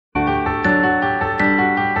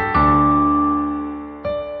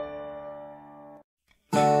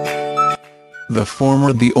The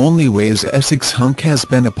former The Only Way's Essex hunk has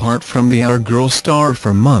been apart from the Our Girl star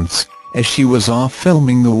for months, as she was off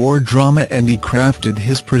filming the war drama and he crafted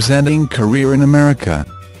his presenting career in America.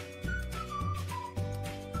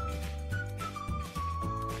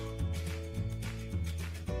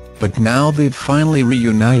 But now they've finally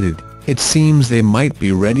reunited. It seems they might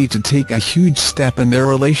be ready to take a huge step in their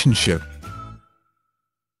relationship.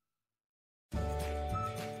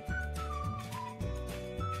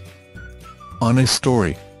 On his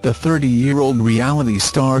story, the 30-year-old reality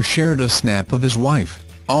star shared a snap of his wife,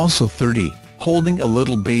 also 30, holding a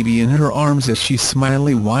little baby in her arms as she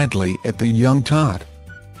smiled widely at the young tot.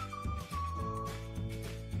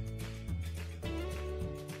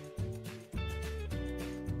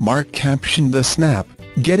 Mark captioned the snap,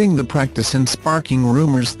 "Getting the practice and sparking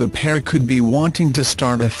rumours the pair could be wanting to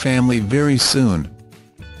start a family very soon."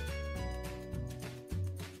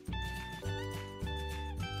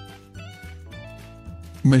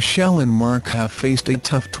 Michelle and Mark have faced a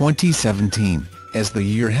tough 2017, as the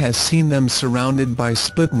year has seen them surrounded by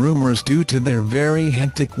split rumours due to their very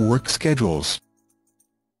hectic work schedules.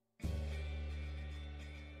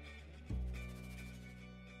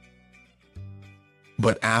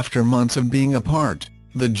 But after months of being apart,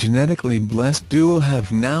 the genetically blessed duo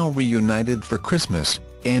have now reunited for Christmas,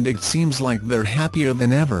 and it seems like they're happier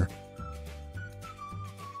than ever.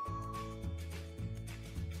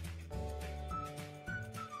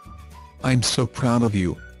 "I'm so proud of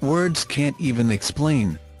you, words can't even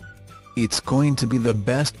explain. It's going to be the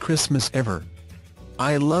best Christmas ever.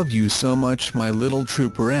 I love you so much, my little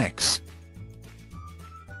Trooper X."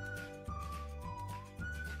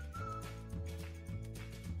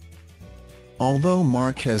 Although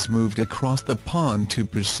Mark has moved across the pond to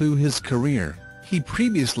pursue his career, he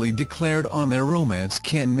previously declared on their romance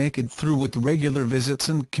can't make it through with regular visits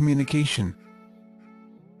and communication.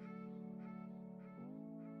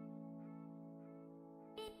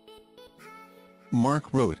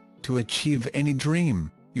 Mark wrote, "To achieve any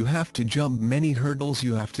dream, you have to jump many hurdles,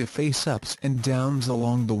 you have to face ups and downs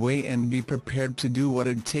along the way and be prepared to do what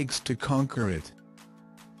it takes to conquer it.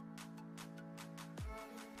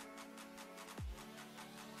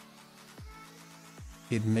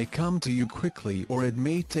 It may come to you quickly or it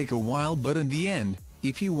may take a while, but in the end,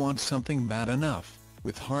 if you want something bad enough,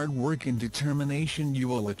 with hard work and determination you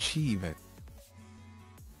will achieve it."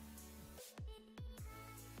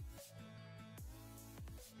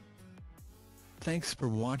 Thanks for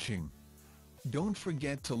watching. Don't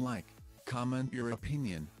forget to like, comment your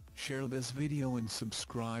opinion, share this video and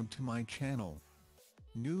subscribe to my channel.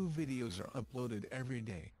 New videos are uploaded every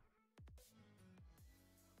day.